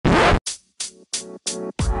So,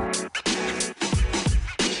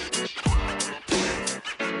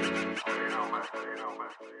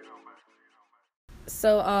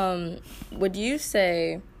 would you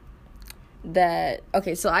say that,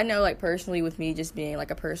 okay, so I know, like, personally with me just being,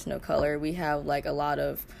 like, a person of color, we have, like, a lot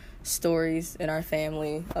of stories in our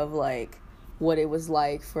family of, like, what it was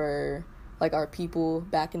like for, like, our people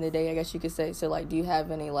back in the day, I guess you could say. So, like, do you have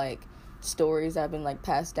any, like, stories that have been, like,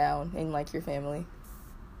 passed down in, like, your family?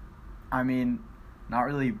 I mean, not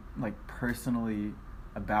really, like, personally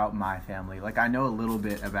about my family. Like, I know a little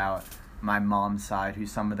bit about my mom's side, who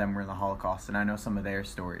some of them were in the Holocaust, and I know some of their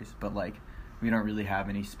stories, but, like, we don't really have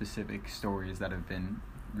any specific stories that have been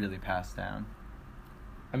really passed down.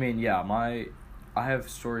 I mean, yeah, I have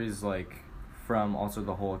stories, like, from also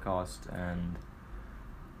the Holocaust, and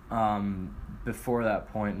before that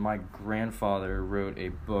point, my grandfather wrote a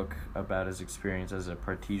book about his experience as a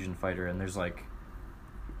partisan fighter, and there's, like,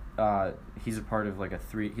 he's a part of, like,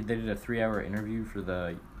 they did a 3-hour interview for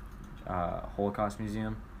the Holocaust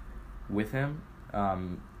Museum with him,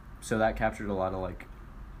 so that captured a lot of, like,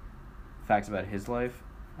 facts about his life,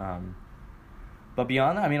 but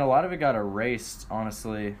beyond that, I mean, a lot of it got erased,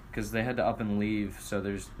 honestly, because they had to up and leave, so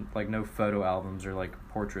there's, like, no photo albums or, like,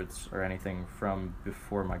 portraits or anything from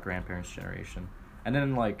before my grandparents' generation. And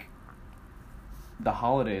then, like, the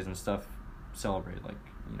holidays and stuff celebrate, like,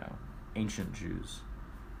 you know, ancient Jews.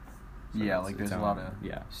 So yeah, like, there's a lot of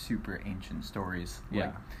yeah. super ancient stories, Yeah.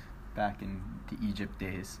 like, back in the Egypt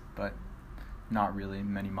days, but not really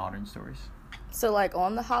many modern stories. So, like,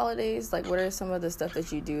 on the holidays, like, what are some of the stuff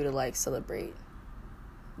that you do to, like, celebrate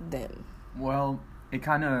them? Well, it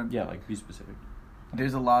kind of... Yeah, like, be specific.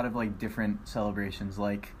 There's a lot of, like, different celebrations,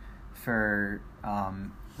 like, for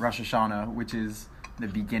Rosh Hashanah, which is the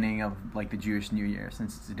beginning of, like, the Jewish New Year,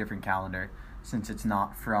 since it's a different calendar, since it's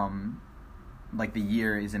not from, like, the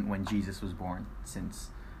year isn't when Jesus was born,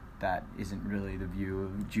 since that isn't really the view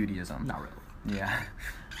of Judaism. Not really. Yeah.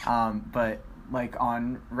 But, like,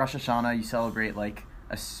 on Rosh Hashanah, you celebrate, like,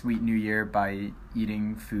 a sweet new year by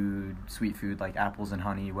eating food, sweet food, like apples and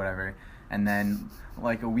honey, whatever. And then,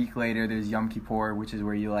 like, a week later, there's Yom Kippur, which is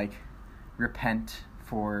where you, like, repent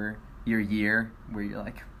for your year, where you're,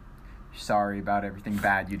 like, sorry about everything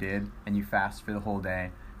bad you did, and you fast for the whole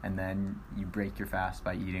day, and then you break your fast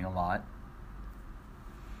by eating a lot.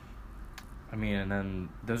 I mean, and then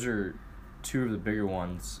those are two of the bigger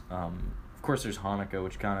ones. Of course, there's Hanukkah,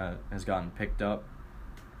 which kind of has gotten picked up.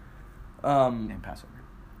 And Passover.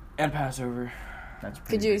 And Passover. That's a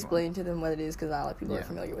pretty Could you big explain one to them what it is? Because not a lot of people Yeah. are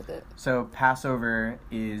familiar with it. So Passover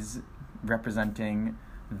is representing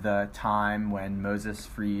the time when Moses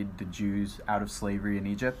freed the Jews out of slavery in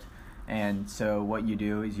Egypt. And so what you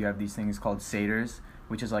do is you have these things called seders,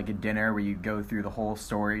 which is like a dinner where you go through the whole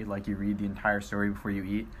story, like you read the entire story before you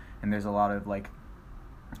eat. And there's a lot of, like,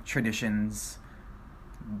 traditions,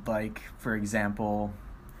 like, for example,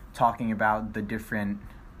 talking about the different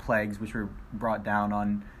plagues which were brought down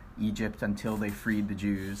on Egypt until they freed the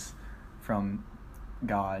Jews from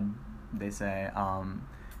God. They say,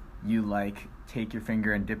 you, like, take your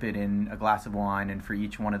finger and dip it in a glass of wine, and for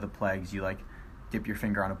each one of the plagues, you, like, dip your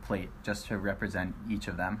finger on a plate just to represent each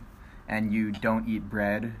of them. And you don't eat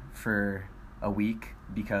bread for a week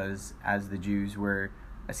because as the Jews were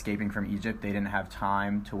escaping from Egypt, they didn't have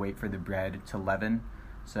time to wait for the bread to leaven.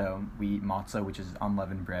 So we eat matzah, which is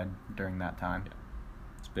unleavened bread, during that time. Yeah.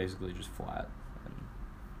 It's basically just flat. And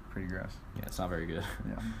Pretty gross. yeah, it's not very good.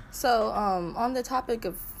 Yeah. So, on the topic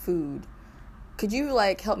of food, could you,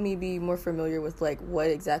 like, help me be more familiar with, like, what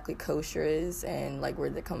exactly kosher is and, like, where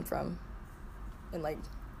did it come from? And, like...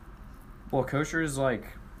 Well, kosher is, like,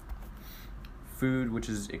 food which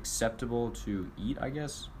is acceptable to eat, I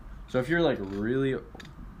guess. So if you're, like, really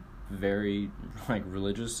very, like,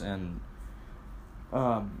 religious and,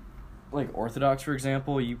 like, Orthodox, for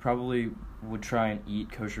example, you probably would try and eat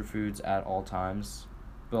kosher foods at all times.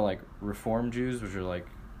 But, like, Reform Jews, which are, like,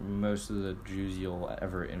 most of the Jews you'll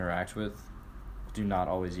ever interact with, do not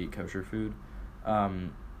always eat kosher food.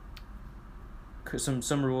 Some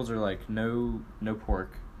rules are, like, no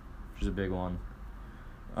pork, which is a big one.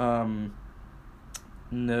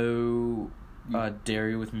 No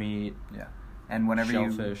dairy with meat. Yeah. And whenever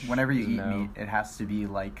Shellfish you is eat no. meat, it has to be,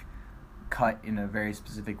 like, cut in a very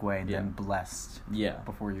specific way and Yeah. then blessed Yeah.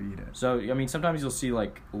 before you eat it. So, I mean, sometimes you'll see,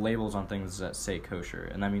 like, labels on things that say kosher,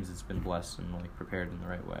 and that means it's been blessed and, like, prepared in the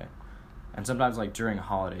right way. And sometimes, like, during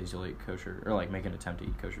holidays, you'll eat kosher, or, like, make an attempt to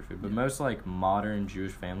eat kosher food. But most, like, modern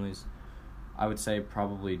Jewish families, I would say,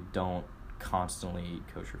 probably don't constantly eat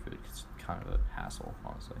kosher food. It's kind of a hassle,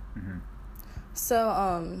 honestly. Mm-hmm. So,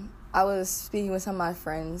 I was speaking with some of my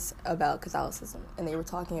friends about Catholicism, and they were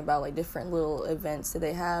talking about, like, different little events that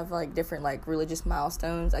they have, like, different, like, religious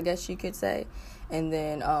milestones, I guess you could say. And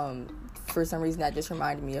then, for some reason, that just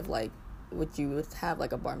reminded me of, like, what you would have,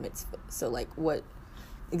 like, a bar mitzvah. So, like, what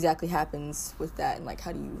exactly happens with that, and, like,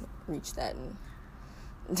 how do you reach that? And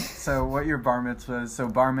So what your bar mitzvah is, so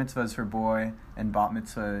bar mitzvah is for boy and bat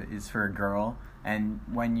mitzvah is for a girl. And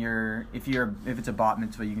if it's a bat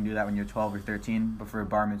mitzvah, you can do that when you're 12 or 13, but for a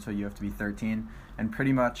bar mitzvah you have to be 13. And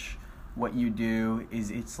pretty much what you do is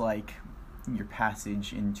it's like your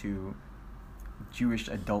passage into Jewish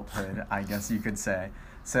adulthood, I guess you could say.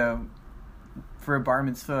 So for a bar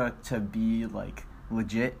mitzvah to be like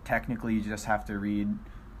legit, technically you just have to read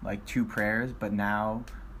like 2 prayers, but now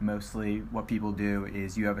mostly what people do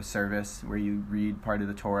is you have a service where you read part of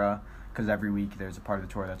the Torah, because every week there's a part of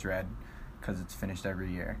the Torah that's read because it's finished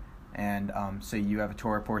every year. And so you have a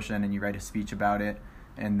Torah portion and you write a speech about it,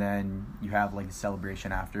 and then you have like a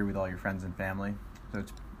celebration after with all your friends and family. So it's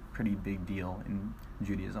a pretty big deal in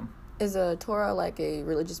Judaism. Is a Torah like a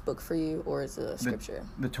religious book for you, or is it a scripture?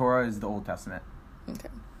 The Torah is the Old Testament. Okay.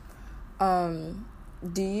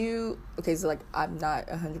 So like I'm not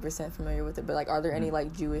 100% familiar with it, but like are there any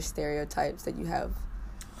like Jewish stereotypes that you have?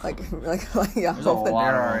 Like yeah, There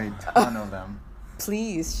are a ton of them.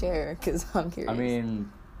 Please share, because I'm curious. I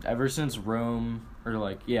mean, ever since Rome, or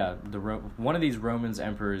like, yeah, one of these Romans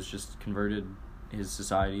emperors just converted his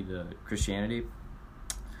society to Christianity.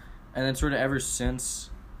 And then sort of ever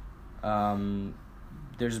since,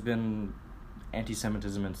 there's been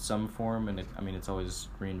anti-Semitism in some form, and it's always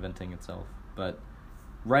reinventing itself. But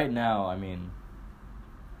right now, I mean,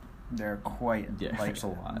 There are quite, there's a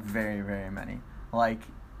lot. Very, very many. Like,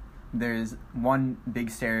 there's one big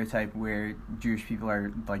stereotype where Jewish people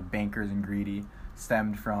are, like, bankers and greedy,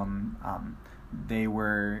 stemmed from,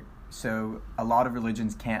 so a lot of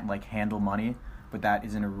religions can't, like, handle money, but that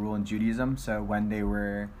isn't a rule in Judaism. So when they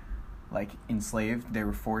were, like, enslaved, they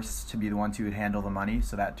were forced to be the ones who would handle the money,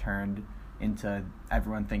 so that turned into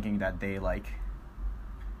everyone thinking that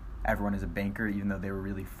everyone is a banker, even though they were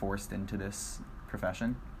really forced into this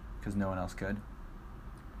profession because no one else could.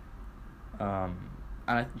 And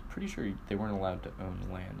I'm pretty sure they weren't allowed to own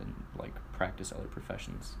land and like practice other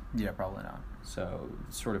professions. Yeah, probably not. So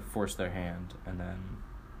it sort of forced their hand, and then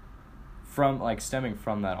stemming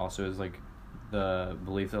from that also is like the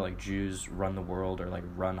belief that like Jews run the world, or like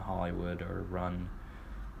run Hollywood, or run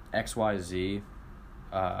XYZ,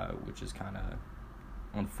 which is kind of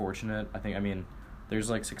unfortunate. I mean, there's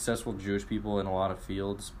like successful Jewish people in a lot of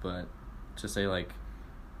fields, but to say like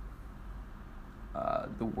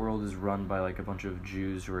the world is run by like a bunch of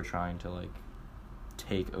Jews who are trying to like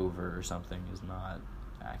take over or something is not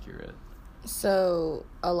accurate. So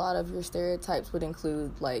a lot of your stereotypes would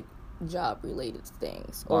include like job related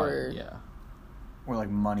things, or yeah, or like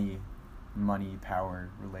money power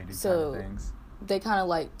related kind of things. They kind of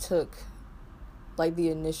like took like the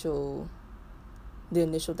initial thing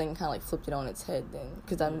and kind of like flipped it on its head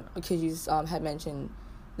then, because you had mentioned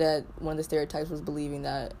that one of the stereotypes was believing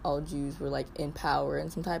that all Jews were like in power in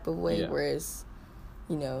some type of way, whereas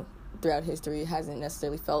throughout history it hasn't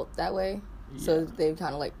necessarily felt that way. So they've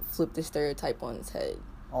kind of like flipped the stereotype on its head.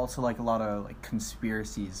 Also, like a lot of like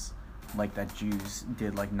conspiracies, like that Jews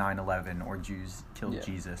did like 9/11 or Jews killed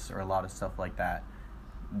Jesus, or a lot of stuff like that,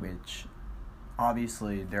 which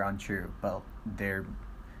obviously they're untrue, but the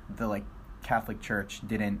like Catholic Church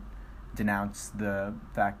didn't denounce the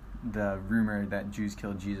rumor that Jews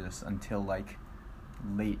killed Jesus until like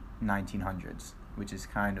late 1900s, which is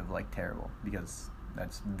kind of like terrible because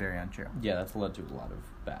that's very untrue. Yeah, that's led to a lot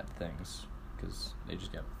of bad things because they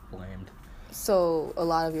just get blamed. So a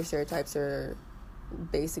lot of your stereotypes are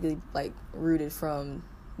basically like rooted from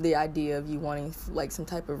the idea of you wanting like some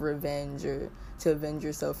type of revenge or to avenge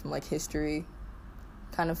yourself from like history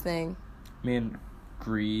kind of thing. I mean,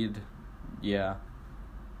 greed, yeah.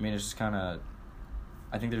 I mean, it's just kind of,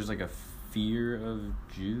 I think there's like a fear of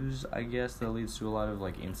Jews, I guess, that leads to a lot of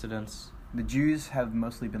like incidents. The Jews have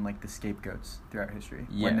mostly been like the scapegoats throughout history.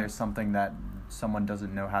 Yeah. When there's something that someone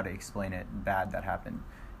doesn't know how to explain it, bad that happened,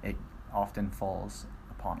 it often falls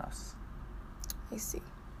upon us. I see.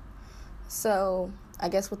 So, I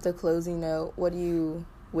guess with the closing note, what do you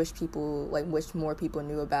wish more people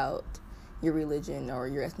knew about your religion or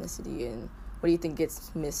your ethnicity, and what do you think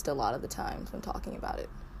gets missed a lot of the times when talking about it?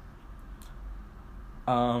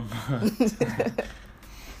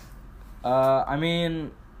 I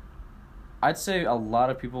mean, I'd say a lot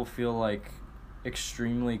of people feel like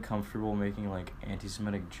extremely comfortable making like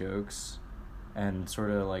anti-Semitic jokes and sort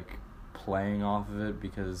of like playing off of it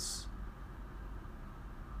because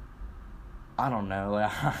I don't know,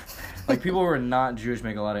 like people who are not Jewish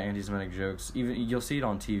make a lot of anti-Semitic jokes. Even you'll see it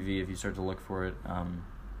on TV if you start to look for it, and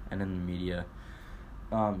in the media.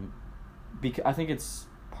 I think it's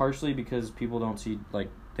partially because people don't see, like,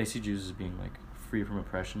 they see Jews as being, like, free from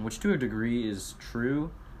oppression, which to a degree is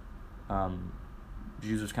true.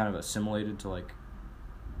 Jews was kind of assimilated to, like,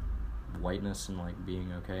 whiteness and, like,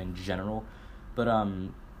 being okay in general. But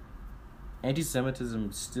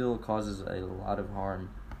anti-Semitism still causes a lot of harm,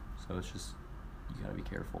 so it's just, you gotta be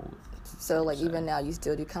careful with. So, like, even now, you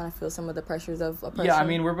still do kind of feel some of the pressures of oppression? Yeah, I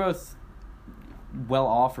mean, we're both well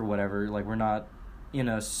off or whatever. Like, we're not in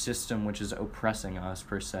a system which is oppressing us,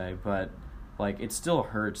 per se. But, like, it still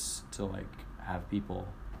hurts to, like, have people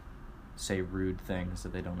say rude things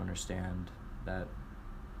that they don't understand that,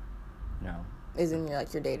 you know. Is in, your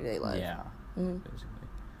day-to-day life. Yeah, basically.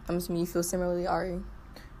 I'm assuming you feel similarly, Ari?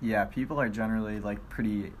 Yeah, people are generally, like,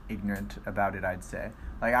 pretty ignorant about it, I'd say.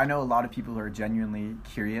 Like, I know a lot of people who are genuinely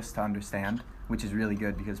curious to understand, which is really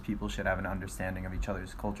good because people should have an understanding of each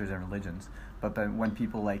other's cultures and religions. But when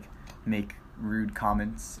people, like, make rude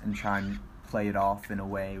comments and try and play it off in a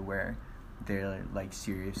way where they're, like,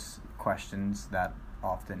 serious questions, that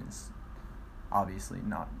often is obviously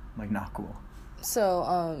not cool.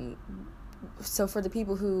 So, so for the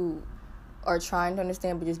people who are trying to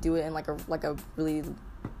understand but just do it in, like a really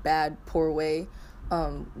bad, poor way,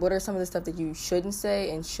 what are some of the stuff that you shouldn't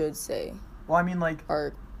say and should say? Well, I mean, like,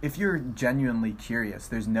 if you're genuinely curious,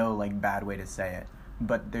 there's no, like, bad way to say it.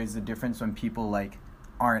 But there's a difference when people, like,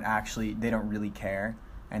 they don't really care,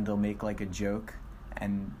 and they'll make, like, a joke,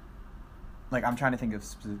 and, like, I'm trying to think of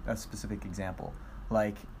a specific example.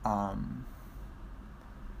 Like,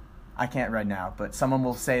 I can't right now, but someone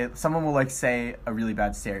will, like, say a really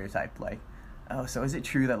bad stereotype, like, oh, so is it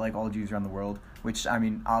true that, like, all Jews around the world, which, I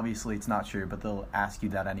mean, obviously it's not true, but they'll ask you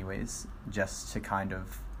that anyways, just to kind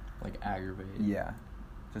of, like, aggravate. Yeah,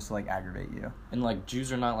 just to, like, aggravate you. And, like,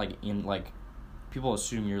 Jews are not, like, in, like, people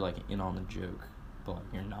assume you're, like, in on the joke, but, like,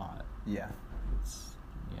 you're not. Yeah.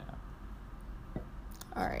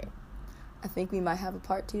 All right. I think we might have a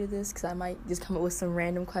part 2 to this, because I might just come up with some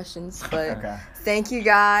random questions, but okay. Thank you,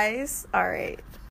 guys. All right.